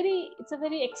 It's a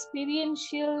very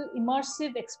experiential,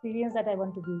 immersive experience that I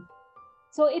want to give.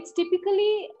 So it's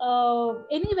typically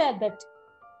anywhere that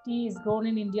tea is grown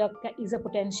in India is a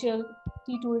potential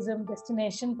tea tourism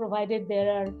destination, provided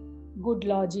there are good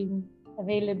lodging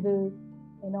available,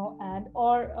 and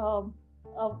or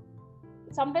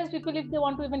sometimes people, if they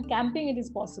want to even camping, it is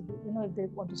possible, if they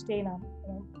want to stay in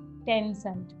tents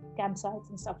and campsites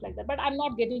and stuff like that. But I'm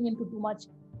not getting into too much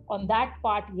on that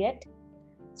part yet.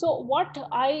 So what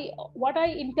I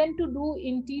intend to do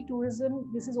in tea tourism,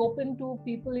 this is open to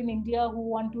people in India who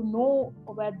want to know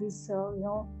about this,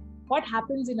 what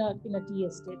happens in a tea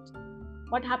estate,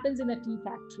 what happens in a tea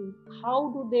factory,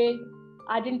 how do they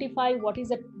identify what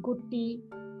is a good tea,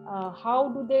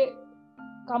 how do they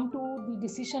come to the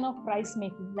decision of price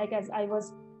making. Like as I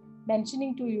was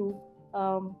mentioning to you,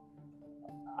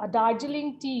 a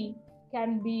Darjeeling tea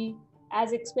can be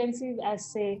as expensive as,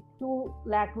 say, 2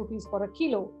 lakh rupees for a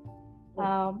kilo.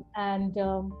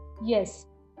 Yes,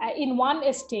 in one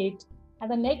estate, and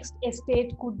the next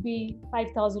estate could be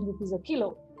 5,000 rupees a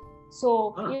kilo.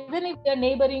 So even if they're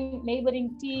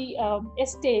neighboring tea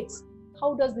estates,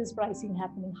 how does this pricing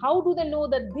happening? How do they know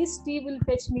that this tea will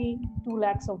fetch me 2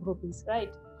 lakhs of rupees,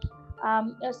 right?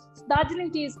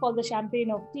 Darjeeling tea is called the champagne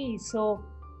of tea. So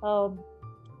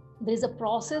there's a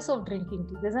process of drinking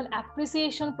tea. There's an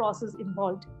appreciation process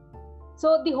involved.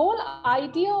 So the whole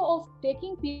idea of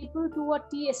taking people to a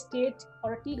tea estate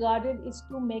or a tea garden is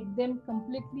to make them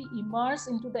completely immerse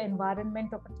into the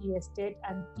environment of a tea estate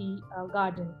and tea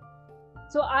garden.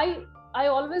 So I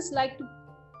always like to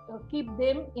keep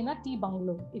them in a tea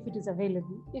bungalow if it is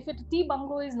available. If a tea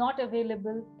bungalow is not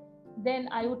available, then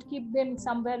I would keep them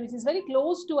somewhere which is very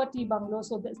close to a tea bungalow,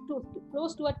 so that's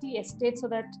close to a tea estate, so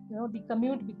that the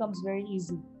commute becomes very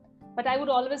easy. But I would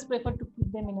always prefer to keep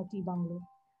them in a tea bungalow.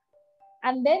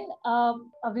 And then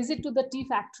a visit to the tea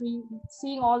factory,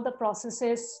 seeing all the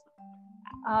processes,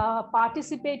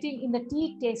 participating in the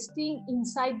tea tasting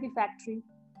inside the factory.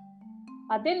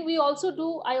 Then I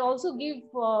also give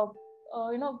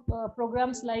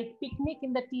programs like picnic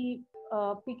in the tea,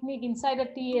 picnic inside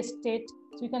a tea estate.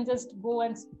 So you can just go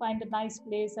and find a nice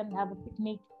place and have a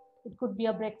picnic. It could be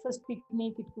a breakfast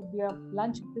picnic, it could be a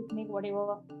lunch picnic,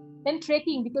 whatever. Then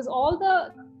trekking, because all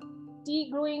the tea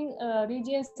growing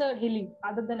regions are hilly,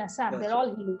 other than Assam, they're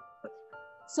all hilly.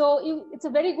 So it's a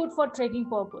very good for trekking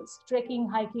purpose. Trekking,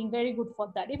 hiking, very good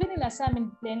for that. Even in Assam,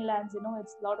 in plain lands,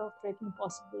 it's a lot of trekking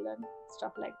possible and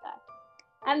stuff like that.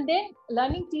 And then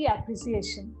learning tea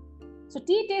appreciation. So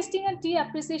tea tasting and tea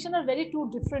appreciation are very two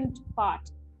different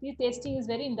parts. Tea tasting is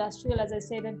very industrial, as I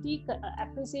said, and tea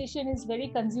appreciation is very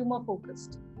consumer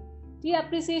focused. Tea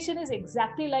appreciation is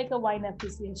exactly like a wine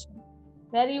appreciation,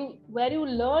 where you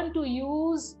learn to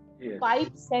use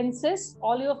five senses,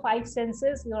 all your five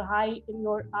senses, your eye,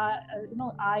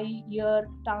 ear,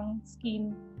 tongue,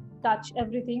 skin, touch,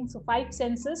 everything. So 5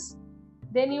 senses.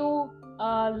 Then you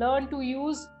learn to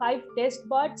use 5 taste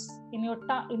buds in your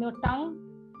tongue,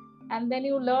 and then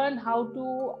you learn how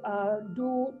to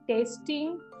do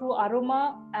tasting through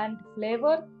aroma and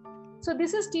flavor. So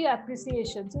this is tea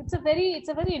appreciation. So it's a very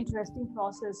interesting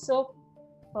process. So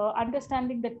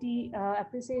understanding the tea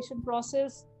appreciation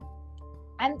process,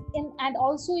 and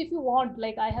also, if you want,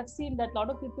 like I have seen that a lot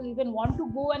of people even want to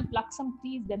go and pluck some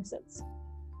teas themselves.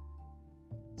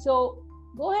 So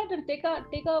go ahead and take a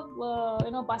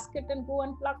basket and go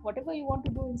and pluck whatever you want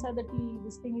to do inside the tea.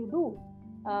 This thing you do.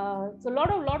 So a lot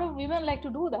of women like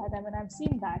to do that. I mean, I've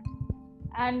seen that,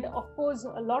 and of course,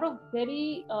 a lot of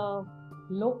very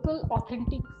local,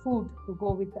 authentic food to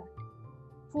go with that.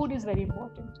 Food is very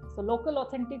important. So local,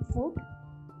 authentic food.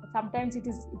 Sometimes it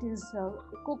is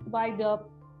cooked by the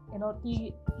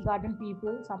tea garden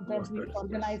people. Sometimes we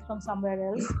organize from somewhere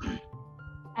else.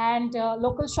 And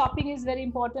local shopping is very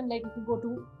important. Like if you go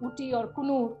to Uti or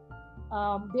Kunur,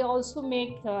 they also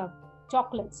make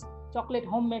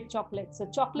homemade chocolates. So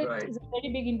chocolate is a very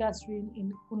big industry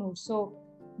in Kunur. So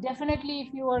definitely,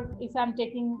 if I'm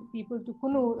taking people to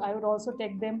Kunur, I would also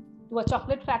take them to a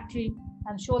chocolate factory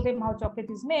and show them how chocolate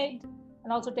is made,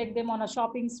 and also take them on a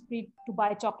shopping spree to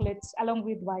buy chocolates along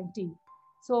with wine tea.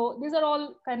 So these are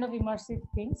all kind of immersive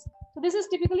things. So this is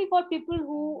typically for people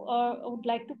who would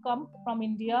like to come from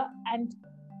India, and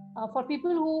for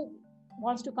people who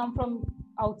wants to come from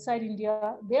outside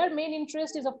India. Their main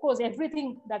interest is, of course,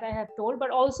 everything that I have told, but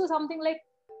also something like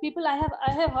people. I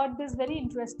have heard these very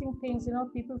interesting things.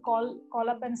 People call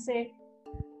up and say,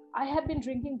 I have been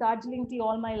drinking Darjeeling tea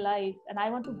all my life, and I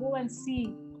want to go and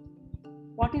see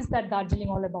what is that Darjeeling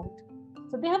all about.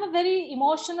 So they have a very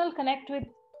emotional connect with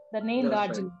the name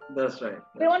Darjeeling. That's right.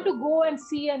 They want to go and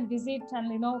see and visit and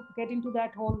get into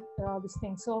that whole this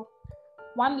thing. So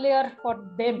one layer for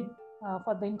them,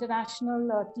 for the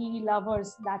international tea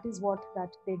lovers, that is what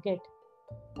that they get.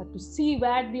 To see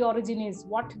where the origin is,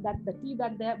 the tea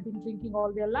that they have been drinking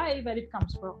all their life, where it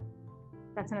comes from.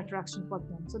 That's an attraction for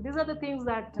them. So these are the things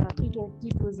that tea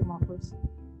tourism offers.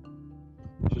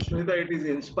 Susmita, it is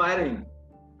inspiring.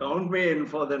 Count me in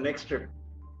for the next trip.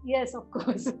 Yes, of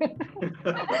course.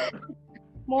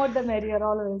 More the merrier,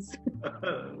 always.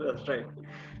 That's right.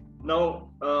 Now,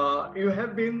 you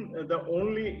have been the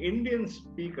only Indian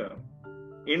speaker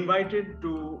invited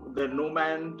to the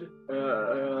Nomad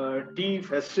Tea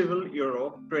Festival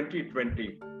Europe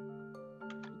 2020.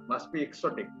 Must be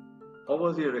exotic. How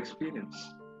was your experience?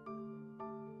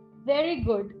 Very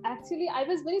good. Actually, I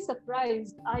was very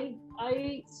surprised.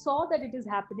 I saw that it is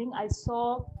happening. I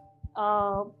saw,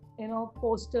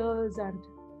 posters and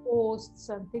posts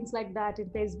and things like that in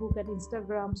Facebook and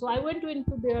Instagram. So I went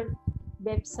into their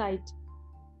website,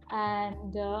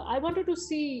 and I wanted to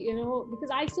see, because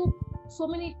I saw so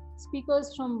many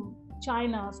speakers from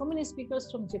China, so many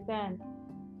speakers from Japan,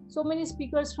 so many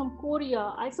speakers from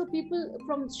Korea. I saw people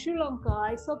from Sri Lanka.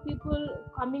 I saw people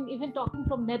coming, even talking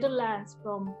from Netherlands,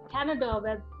 from Canada,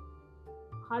 where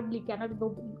hardly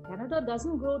Canada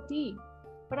doesn't grow tea.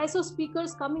 But I saw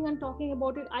speakers coming and talking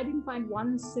about it. I didn't find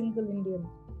one single Indian.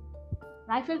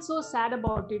 I felt so sad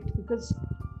about it, because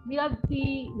we are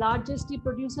the largest tea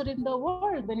producer in the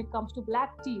world when it comes to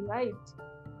black tea, right?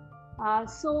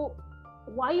 So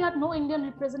why are no Indian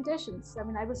representations? I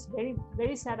mean, I was very,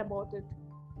 very sad about it.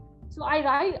 So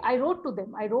I wrote to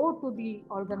them. I wrote to the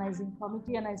organizing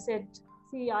committee, and I said,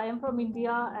 see, I am from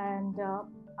India, and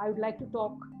I would like to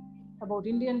talk about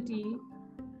Indian tea.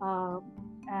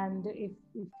 And if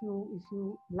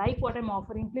you like what I'm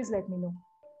offering, please let me know.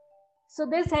 So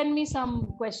they send me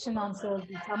some question answers,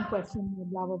 some questions,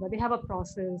 blah, blah, blah. They have a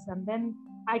process. And then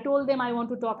I told them I want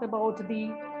to talk about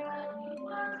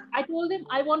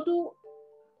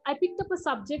I picked up a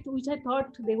subject which I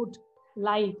thought they would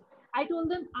like. I told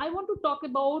them I want to talk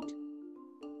about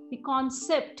the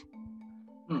concept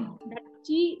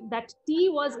that tea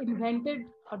was invented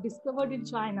or discovered in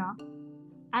China.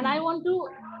 And I want to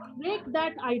break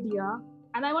that idea,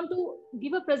 and I want to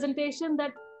give a presentation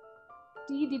that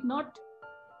tea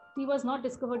was not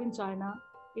discovered in China.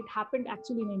 It happened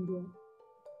actually in India.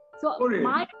 So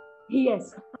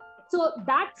yes. So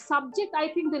that subject, I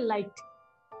think they liked,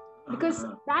 because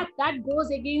that goes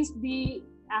against the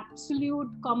absolute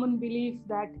common belief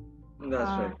that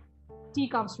tea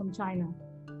comes from China.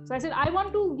 So I said, I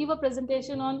want to give a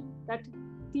presentation on that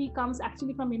tea comes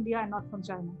actually from India and not from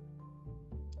China.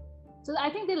 So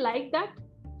I think they like that.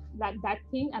 that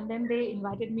thing, and then they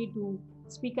invited me to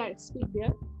speak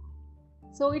there.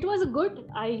 So it was good.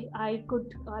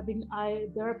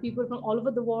 There are people from all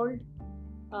over the world,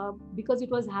 because it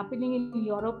was happening in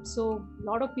Europe. So a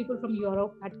lot of people from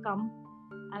Europe had come,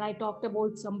 and I talked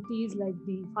about some teas like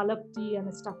the Falak tea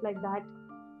and stuff like that.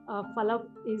 Falak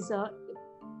is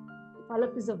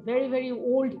a very, very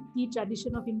old tea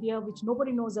tradition of India, which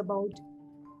nobody knows about.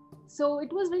 So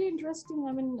it was very interesting.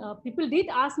 I mean, people did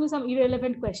ask me some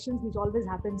irrelevant questions, which always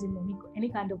happens in any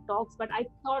kind of talks. But I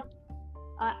thought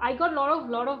I got a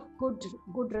lot of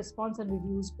good response and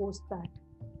reviews post that.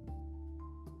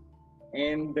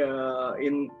 And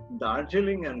in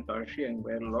Darjeeling and Karshiang,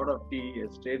 where a lot of tea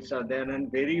estates are there,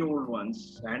 and very old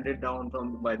ones handed down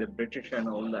by the British and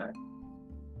all that,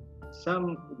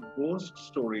 some ghost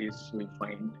stories we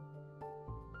find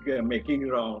making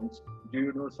rounds. Do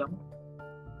you know some?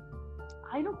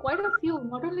 I know quite a few,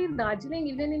 not only in Darjeeling,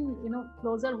 even in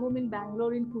closer home in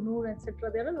Bangalore, in Kunur, etc.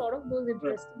 There are a lot of those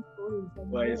interesting stories.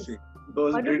 I see.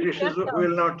 Those Britishers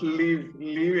will not leave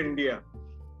India.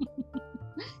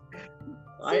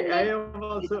 I am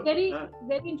also very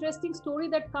interesting story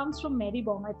that comes from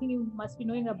Marybong. I think you must be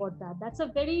knowing about that. That's a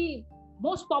very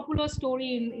most popular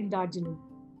story in Darjeeling.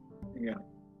 Yeah.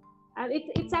 And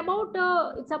it's about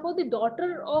the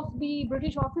daughter of the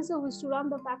British officer who used to run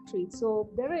the factory. So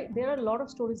there are a lot of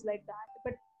stories like that.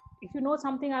 But if you know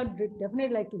something, I'd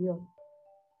definitely like to hear.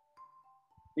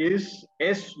 Is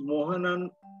S.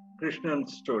 Mohanan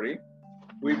Krishnan's story,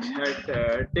 which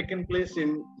had taken place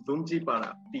in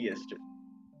Dumjipara tea estate.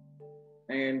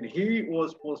 And he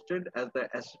was posted as the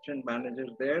assistant manager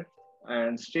there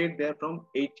and stayed there from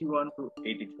 81 to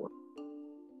 84.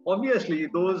 Obviously,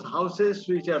 those houses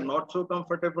which are not so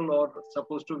comfortable or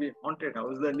supposed to be haunted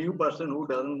house, the new person who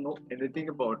doesn't know anything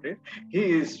about it,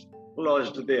 he is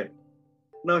lodged there.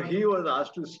 Now, he was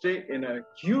asked to stay in a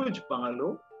huge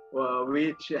bungalow,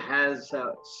 which has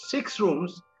 6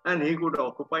 rooms, and he could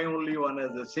occupy only one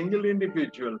as a single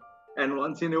individual. And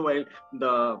once in a while,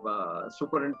 the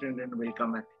superintendent will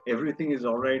come and everything is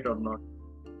all right or not.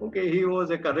 Okay, he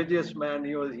was a courageous man.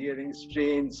 He was hearing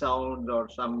strange sounds or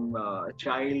some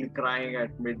child crying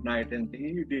at midnight, and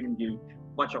he didn't give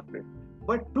much of it.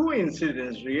 But 2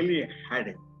 incidents really had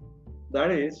him. That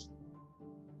is,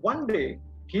 one day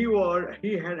he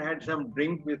had some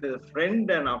drink with a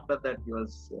friend, and after that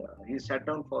he sat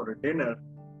down for a dinner,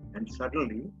 and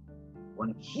suddenly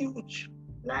one huge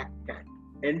black cat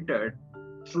entered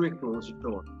through a closed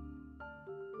door.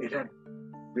 It had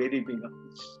very big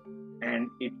eyes.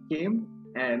 And it came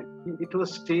and it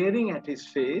was staring at his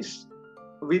face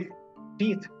with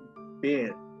teeth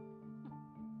bare.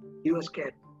 He was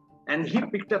scared. And he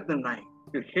picked up the knife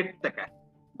to hit the cat.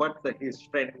 But his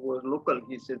friend who was local,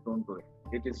 he said, don't do it.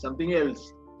 It is something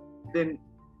else. Then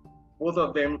both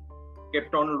of them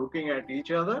kept on looking at each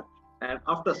other. And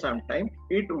after some time,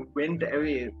 it went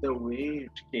away the way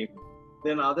it came.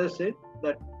 Then others said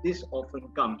that this often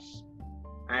comes.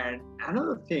 And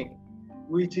another thing,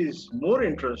 which is more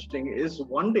interesting, is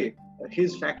one day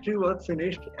his factory work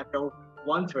finished at about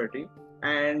 1:30,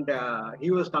 and he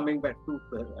was coming back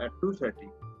at 2:30.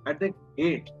 At the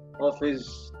gate of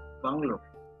his bungalow,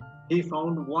 he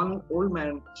found one old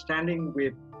man standing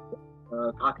with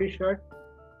khaki shirt,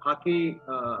 khaki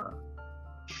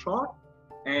short,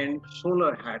 and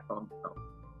solar hat on top.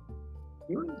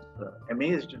 He was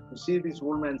amazed to see this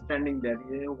old man standing there.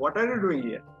 He said, what are you doing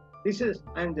here? He says,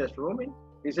 I'm just roaming.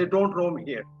 He said, don't roam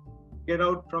here. Get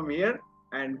out from here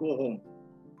and go home.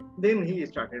 Then he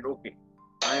started, okay,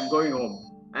 I'm going home.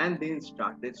 And then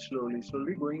started slowly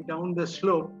going down the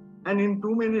slope. And in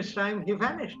 2 minutes' time, he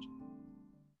vanished.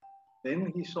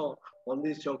 Then he saw all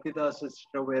these chowkidars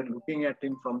were looking at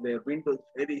him from their windows,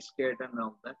 very scared and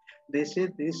all that. They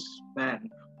said this man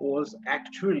was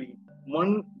actually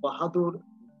Man Bahadur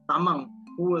Tamang,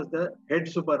 who was the head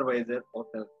supervisor of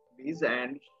the police,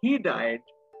 and he died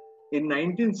in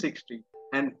 1960,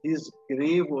 and his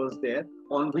grave was there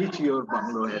on which your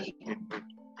bungalow has been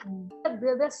built.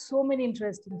 There are so many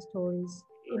interesting stories.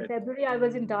 In February, I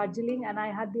was in Darjeeling, and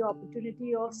I had the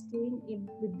opportunity of staying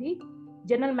with the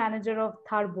general manager of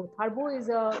Tharbo. Tharbo is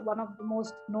one of the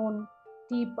most known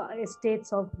tea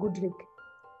estates of Gudrik,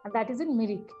 and that is in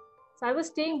Mirik. So I was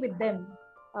staying with them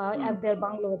at their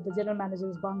bungalow, at the general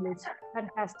manager's bungalow. It's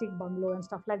fantastic bungalow and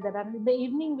stuff like that. And in the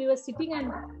evening, we were sitting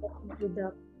and with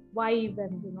the wife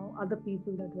and other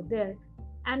people that were there,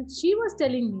 and she was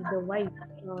telling me, the wife,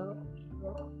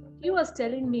 she was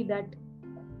telling me that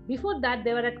before that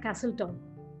they were at Castleton.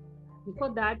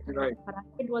 Before that,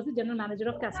 it was the general manager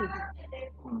of Castleton,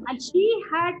 and she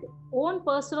had own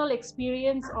personal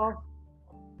experience of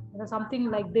something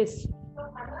like this.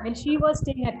 when she was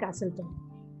staying at Castleton.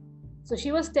 So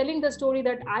she was telling the story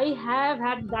that I have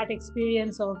had that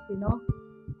experience of,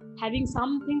 having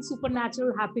something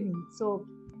supernatural happening. So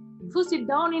if you sit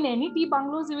down in any tea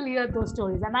bungalows, you will hear those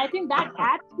stories. And I think that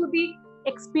adds to the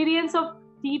experience of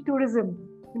tea tourism.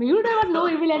 You never know,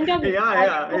 you will end up.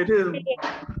 It is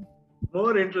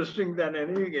more interesting than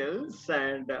anything else.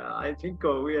 And I think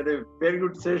we had a very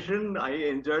good session. I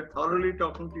enjoyed thoroughly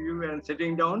talking to you and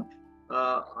sitting down.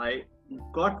 I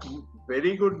got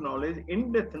very good knowledge,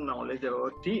 in-depth knowledge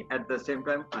about tea. At the same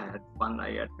time, I had fun, I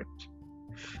admit.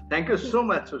 Thank you so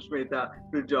much, Susmita,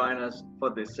 to join us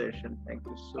for this session. Thank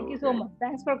you so much.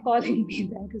 Thanks for calling me.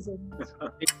 Thank you so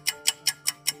much.